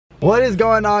What is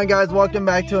going on, guys? Welcome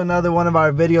back to another one of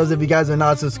our videos. If you guys are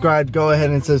not subscribed, go ahead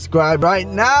and subscribe right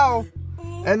now.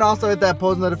 And also hit that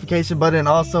post notification button.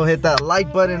 Also hit that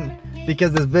like button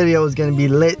because this video is going to be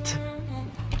lit.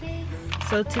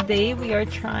 So today we are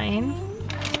trying,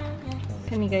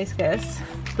 can you guys guess,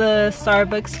 the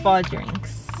Starbucks fall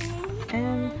drinks.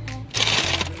 And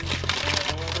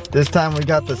this time we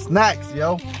got the snacks,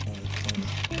 yo.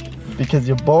 Because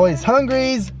your boy's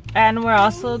hungry. And we're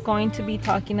also going to be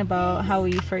talking about how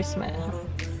we first met.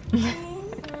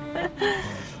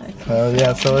 Oh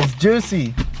yeah, so it's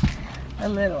juicy. A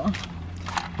little.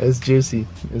 It's juicy.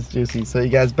 It's juicy. So you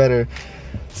guys better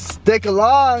stick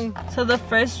along. So the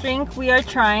first drink we are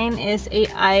trying is a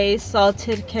iced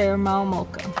salted caramel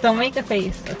mocha. Don't make a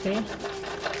face, okay?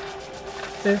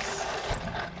 Just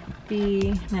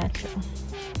be natural.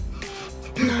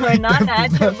 Or not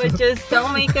natural, but just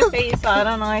don't make a face. So I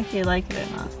don't know if you like it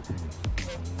or not.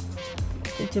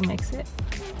 Did you mix it?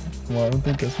 Well, I don't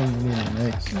think this one's need to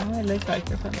mix. No, it looks like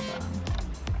it's on the bottom.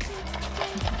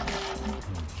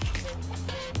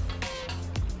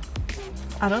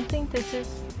 I don't think this is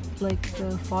like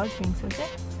the fall drinks, is it?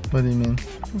 What do you mean?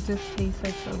 It just tastes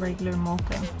like a regular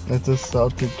mocha. It's a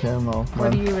salted caramel.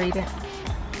 What do you rate it?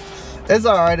 It's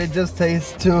alright, it just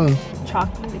tastes too...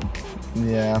 Chocolatey.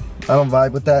 Yeah, I don't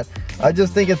vibe with that. I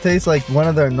just think it tastes like one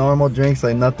of their normal drinks,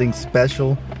 like nothing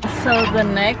special. So the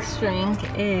next drink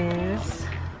is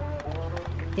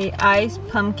a iced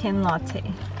pumpkin latte.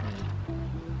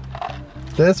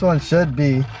 This one should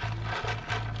be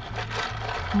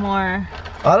More.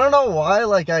 I don't know why,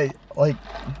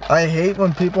 I hate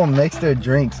when people mix their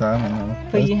drinks. I don't know.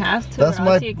 But you have to, that's or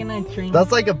else you're gonna drink.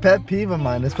 That's like a pet peeve of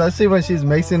mine, especially when she's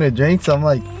mixing her drinks. I'm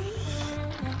like,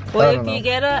 well, if you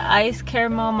get an iced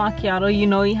caramel macchiato, you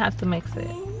know you have to mix it,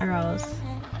 or else.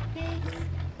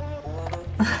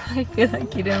 I feel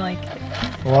like you didn't like it.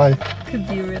 Why?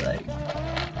 Because you were like,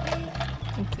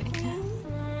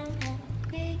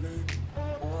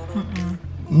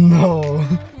 no.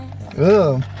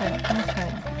 Ugh.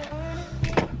 Okay.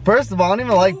 First of all, I don't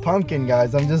even like pumpkin,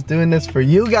 guys. I'm just doing this for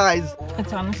you guys.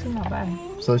 It's honestly not bad.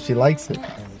 So she likes it.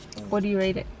 What do you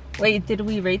rate it? Wait, did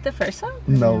we rate the first one?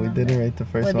 No, we didn't rate the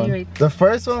first one. What do you rate? The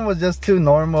first one was just too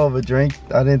normal of a drink.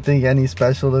 I didn't think any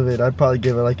special of it. I'd probably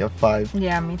give it like a 5.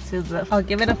 Yeah, me too. I'll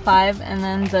give it a 5, and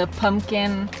then the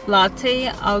pumpkin latte,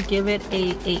 I'll give it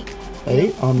a 8.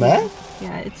 8 on that?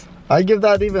 Yeah, it's. I give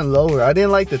that even lower. I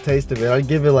didn't like the taste of it. I'd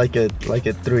give it like a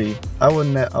 3. I would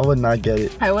not get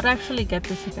it. I would actually get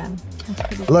this again.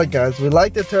 Look, guys, we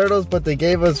like the turtles, but they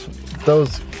gave us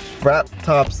those frap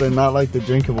tops. They're not like the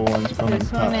drinkable ones from the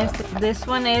top. This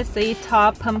one is a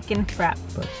top pumpkin frap.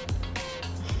 But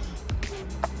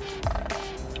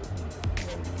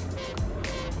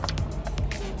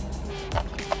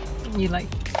you like?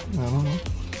 I don't know.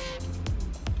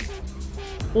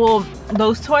 Well,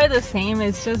 those two are the same.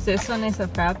 It's just this one is a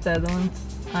frap, the other one's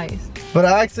iced. But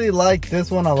I actually like this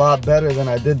one a lot better than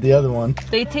I did the other one.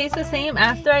 They taste the same.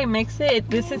 After I mix it,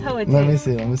 this is how it tastes.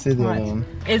 Let me see the other one.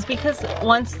 It's because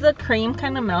once the cream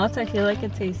kind of melts, I feel like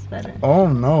it tastes better. Oh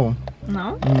no.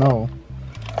 No? No.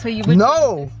 So you would.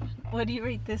 No! What do you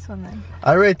rate this one then?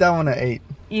 I rate that one an 8.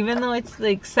 Even though it's the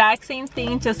exact same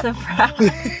thing, just a frap.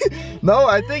 No,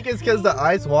 I think it's because the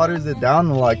ice waters it down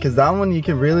a lot. Because that one you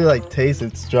can really like taste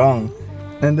it strong.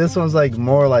 And this one's like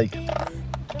more like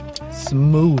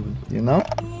smooth, you know?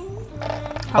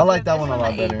 I like that one a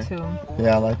lot better. Too.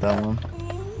 Yeah, I like that one.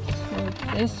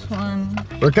 So this one.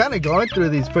 We're kind of going through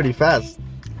these pretty fast.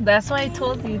 That's why I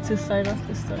told you to start off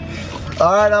the story.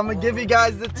 Alright, I'm going to give you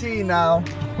guys the tea now.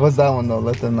 What's that one though?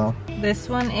 Let them know. This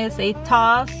one is a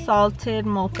tall salted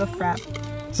mocha frap.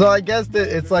 So I guess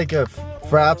that it's like a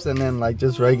fraps and then like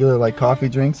just regular like coffee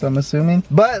drinks, I'm assuming.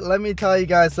 But let me tell you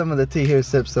guys some of the tea here.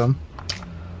 Sip some.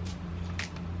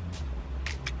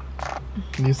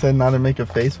 You said not to make a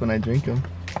face when I drink them.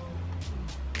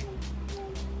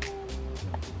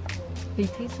 They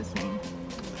taste the same.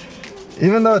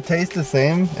 Even though it tastes the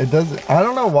same, it doesn't. I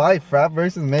don't know why frap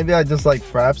versus, maybe I just like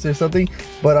fraps or something,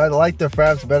 but I like the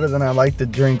fraps better than I like the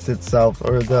drinks itself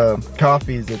or the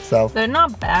coffees itself. They're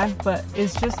not bad, but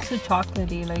it's just too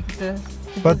chocolatey. Like this,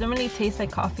 it doesn't really taste like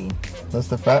coffee. That's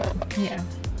the frap? Yeah,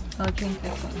 I'll drink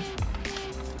this one.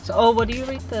 So, oh, what do you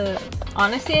rate the?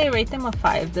 Honestly, I rate them a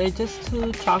 5. They're just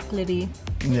too chocolatey.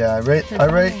 Yeah, I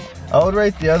would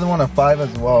rate the other one a 5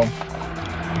 as well.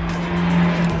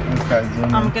 Okay,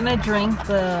 I'm gonna drink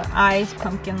the iced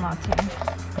pumpkin latte.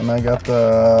 And I got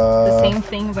the same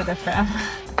thing but a frap.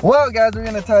 Well, guys, we're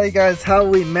gonna tell you guys how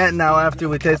we met now after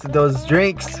we tasted those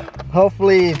drinks.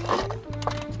 Hopefully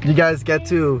you guys get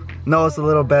to know us a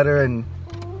little better and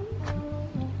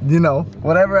you know,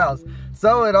 whatever else.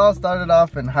 So it all started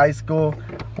off in high school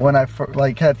when I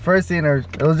had first seen her.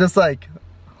 It was just like,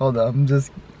 hold up, I'm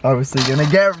just obviously gonna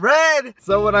get red.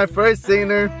 So when I first seen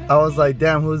her, I was like,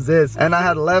 damn, who's this? And I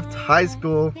had left high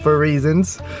school for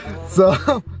reasons.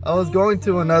 So I was going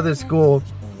to another school,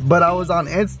 but I was on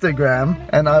Instagram,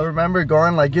 and I remember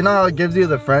going like, you know how it gives you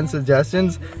the friend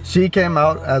suggestions? She came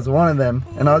out as one of them,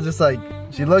 and I was just like,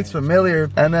 she looks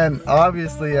familiar. And then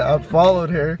obviously I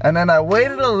followed her, and then I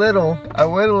waited a little,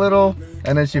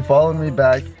 and then she followed me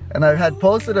back, and I had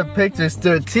posted a picture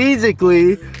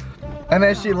strategically, and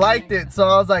then she liked it. So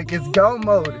I was like, it's go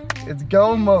mode. It's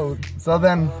go mode. So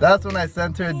then that's when I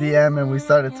sent her a DM and we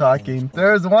started talking.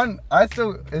 There's one, it's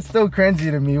still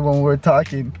cringy to me when we're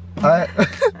talking.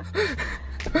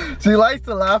 She likes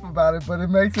to laugh about it, but it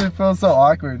makes me feel so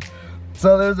awkward.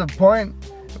 So there's a point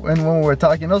when we were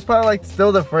talking, it was probably like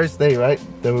still the first day, right?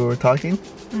 That we were talking?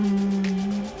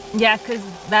 Yeah, because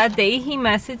that day he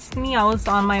messaged me, I was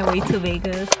on my way to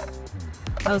Vegas.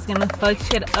 I was gonna fuck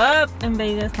shit up in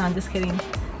Vegas. No, I'm just kidding.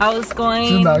 I was going.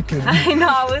 She's not kidding. I know,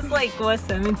 I was like, what,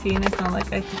 17? It's not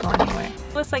like I could go anywhere.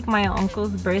 It was like my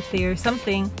uncle's birthday or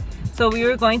something. So we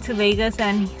were going to Vegas,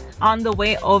 and on the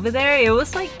way over there, it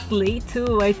was like late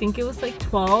too. I think it was like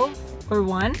 12 or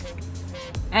 1.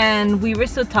 And we were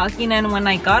still talking, and when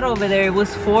I got over there, it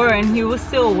was 4 and he was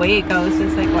still awake. I was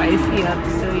just like, why is he up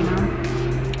still, you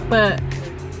know? But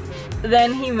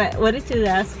then he met, what did you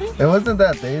ask me? It wasn't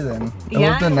that day then. It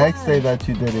was the next day that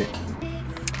you did it.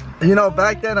 You know,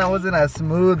 back then I wasn't as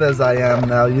smooth as I am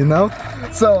now, you know?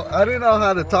 So I didn't know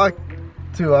how to talk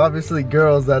to obviously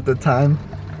girls at the time.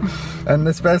 And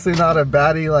especially not a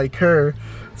baddie like her.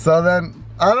 So then,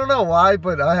 I don't know why,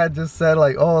 but I had just said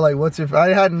like, oh, like what's your, I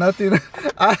had nothing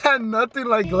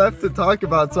like left to talk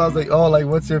about. So I was like, oh, like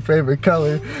what's your favorite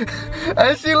color?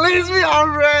 And she leaves me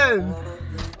on red.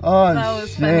 Oh, that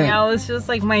was funny. I was just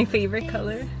like, my favorite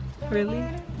color. Really?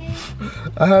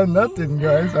 I had nothing,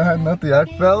 guys. I had nothing. I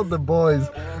failed the boys.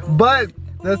 But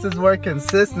this is where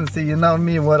consistency, you know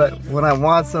me, when I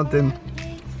want something,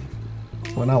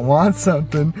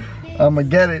 I'ma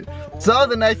get it. So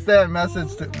the next day I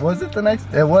messaged, was it the next?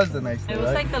 It was the next day, It was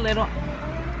right? like the little...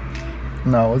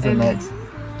 No, it was the next.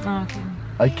 Oh, okay.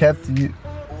 I kept you,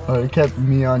 or it kept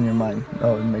me on your mind.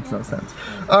 Oh, it makes no sense.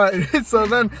 Alright, so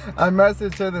then I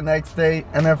messaged her the next day,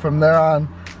 and then from there on,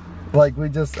 like we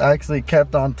just actually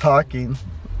kept on talking.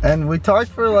 And we talked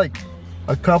for like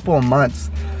a couple of months.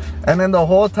 And then the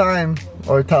whole time,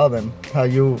 or tell them how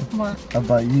you,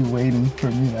 about you waiting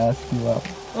for me to ask you out.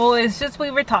 Well, it's just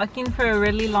we were talking for a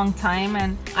really long time,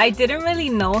 and I didn't really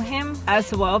know him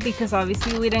as well because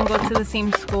obviously we didn't go to the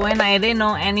same school, and I didn't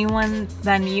know anyone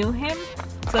that knew him.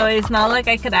 So it's not like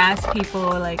I could ask people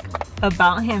like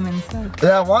about him and stuff.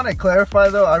 Yeah, I want to clarify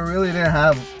though, I really didn't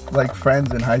have like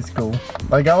friends in high school.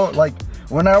 Like I would, like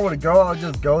when I would go, I would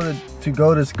just go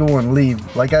to school and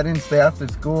leave. Like I didn't stay after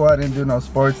school, I didn't do no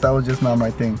sports, that was just not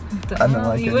my thing. I didn't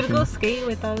like you anything. would go skate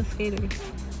with all the skaters.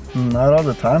 Not all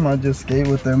the time, I'd just skate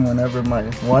with them whenever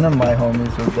one of my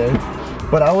homies was there.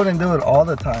 But I wouldn't do it all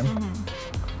the time.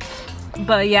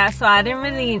 But yeah, so I didn't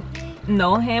really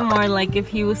know him, or like if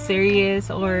he was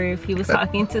serious or if he was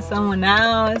talking to someone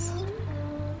else.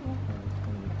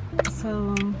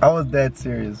 So I was dead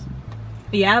serious.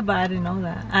 yeah, but I didn't know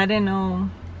that. I didn't know.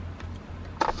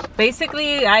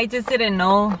 Basically, I just didn't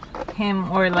know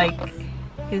him, or like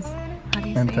his, how do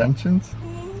you say Intentions?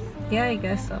 it? Yeah, I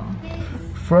guess so.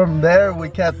 From there we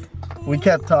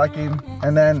kept talking,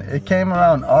 and then it came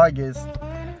around August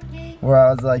where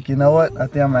I was like, you know what, I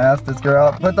think I'm gonna ask this girl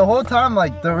out. But the whole time,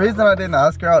 like the reason I didn't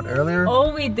ask her out earlier.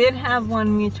 Oh, we did have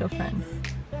one mutual friend,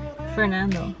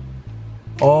 Fernando.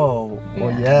 Oh,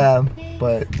 well yeah,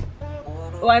 but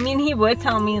Well, I mean, he would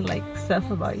tell me like stuff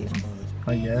about you.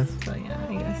 I guess. So yeah,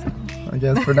 I guess so. I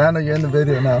guess Fernando, you're in the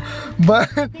video now. But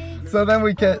so then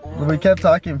we kept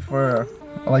talking for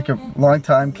like a long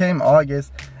time. Came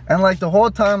August, and like the whole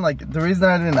time, like the reason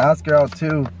I didn't ask her out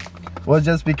too was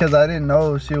just because I didn't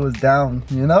know she was down,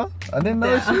 you know? I didn't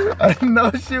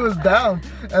know she was down.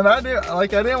 And I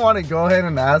didn't want to go ahead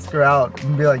and ask her out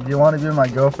and be like, do you want to be my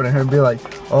girlfriend? And her be like,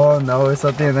 oh no, or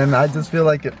something. And then I just feel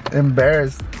like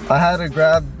embarrassed. I had to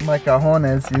grab my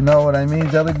cajones, you know what I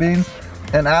mean, jelly beans,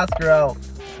 and ask her out.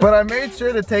 But I made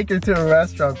sure to take her to a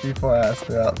restaurant before I asked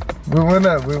her out. We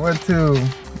went to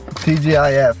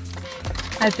TGIF.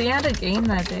 I think I had a game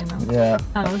that day, no? Yeah.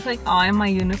 I was like, oh, in my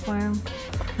uniform.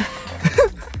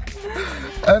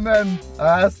 And then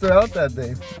I asked her out that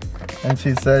day, and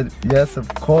she said, yes, of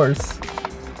course.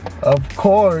 Of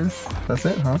course. That's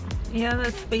it, huh? Yeah,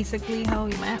 that's basically how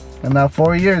we met. And now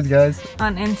 4 years, guys.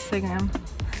 On Instagram.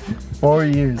 4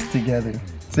 years together.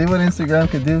 See what Instagram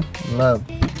could do? Love.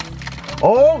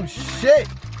 Oh shit!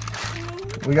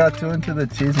 We got 2 into the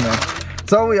cheese man.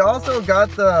 So we also got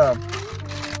the,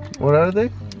 what are they?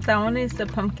 That one is the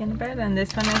pumpkin bread and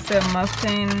this one is the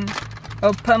muffin,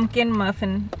 or pumpkin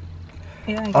muffin.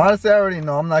 Yeah, honestly, I already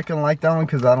know I'm not gonna like that one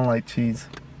because I don't like cheese.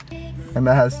 And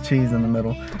that has cheese in the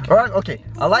middle. Alright, okay.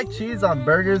 I like cheese on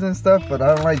burgers and stuff, but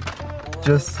I don't like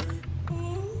just...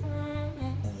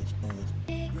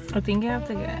 I think you have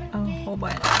to get a whole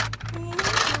bite.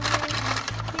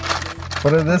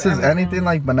 But if this is anything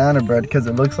like banana bread, because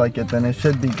it looks like it, then it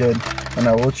should be good. And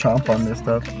I will chomp on this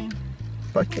stuff.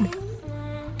 Fucking.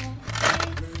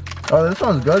 Oh, this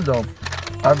one's good though.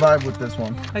 I vibe with this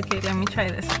one. Okay, let me try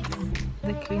this one.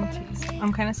 The cream cheese.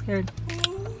 I'm kind of scared.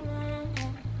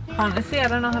 Honestly, I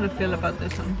don't know how to feel about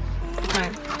this one.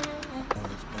 Alright.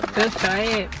 Just try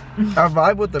it. I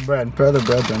vibe with the bread. Try the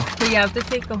bread then. So you have to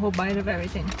take a whole bite of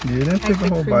everything. You didn't take a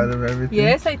whole bite of everything?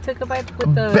 Yes, I took a bite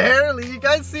with the... Barely! You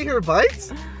guys see her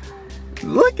bites?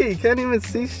 Look at you can't even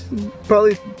see.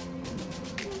 Probably...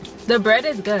 The bread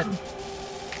is good.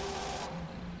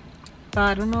 But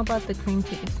I don't know about the cream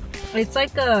cheese. It's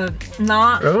like a...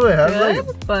 Not oh, it has good,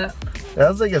 like, but... It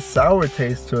has like a sour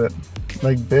taste to it.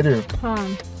 Like bitter.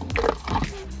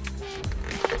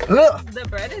 Ugh. The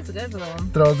bread is good though.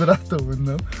 Throws it out the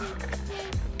window.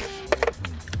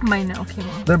 My nail came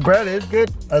off. The bread is good.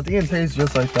 I think it tastes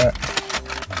just like that.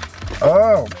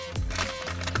 Oh.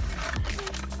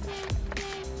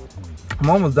 I'm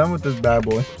almost done with this bad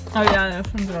boy. Oh yeah,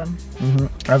 this one's good.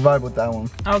 I vibe with that one.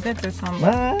 I'll get this one.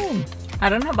 Man. I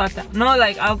don't know about that. No,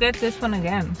 like I'll get this one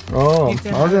again. Oh,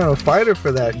 I was gonna fight her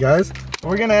for that, guys.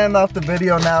 We're gonna end off the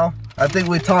video now. I think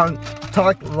we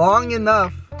talked long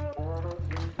enough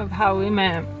of how we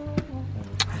met.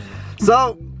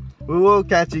 So, we will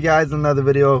catch you guys in another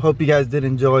video. Hope you guys did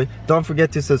enjoy. Don't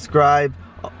forget to subscribe.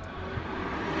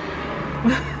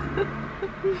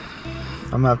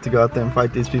 I'm gonna have to go out there and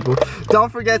fight these people.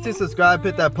 Don't forget to subscribe,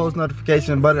 hit that post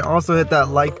notification button. Also hit that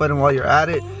like button while you're at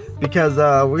it. Because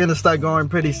we're gonna start going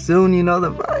pretty soon, you know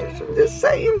the vibes. I'm just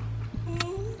saying.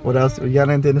 What else? You got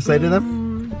anything to say to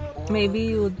them? Maybe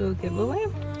you'll do a giveaway.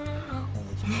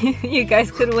 You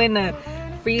guys could win a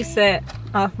free set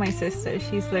off my sister.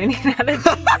 She's learning how to do.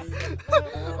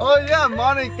 Oh yeah,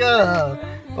 Monica.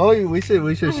 Oh, we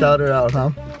should shout her out,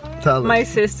 huh? Tell her. My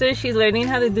sister, she's learning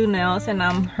how to do nails, and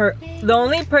I'm the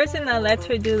only person that lets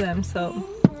her do them. So,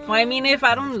 well, I mean, if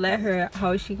I don't let her,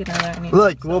 how is she gonna learn it?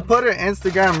 Look, we'll put her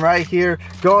Instagram right here.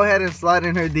 Go ahead and slide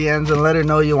in her DMs and let her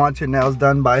know you want your nails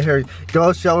done by her.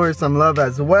 Go show her some love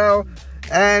as well.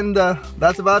 And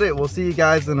that's about it. We'll see you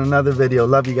guys in another video.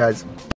 Love you guys.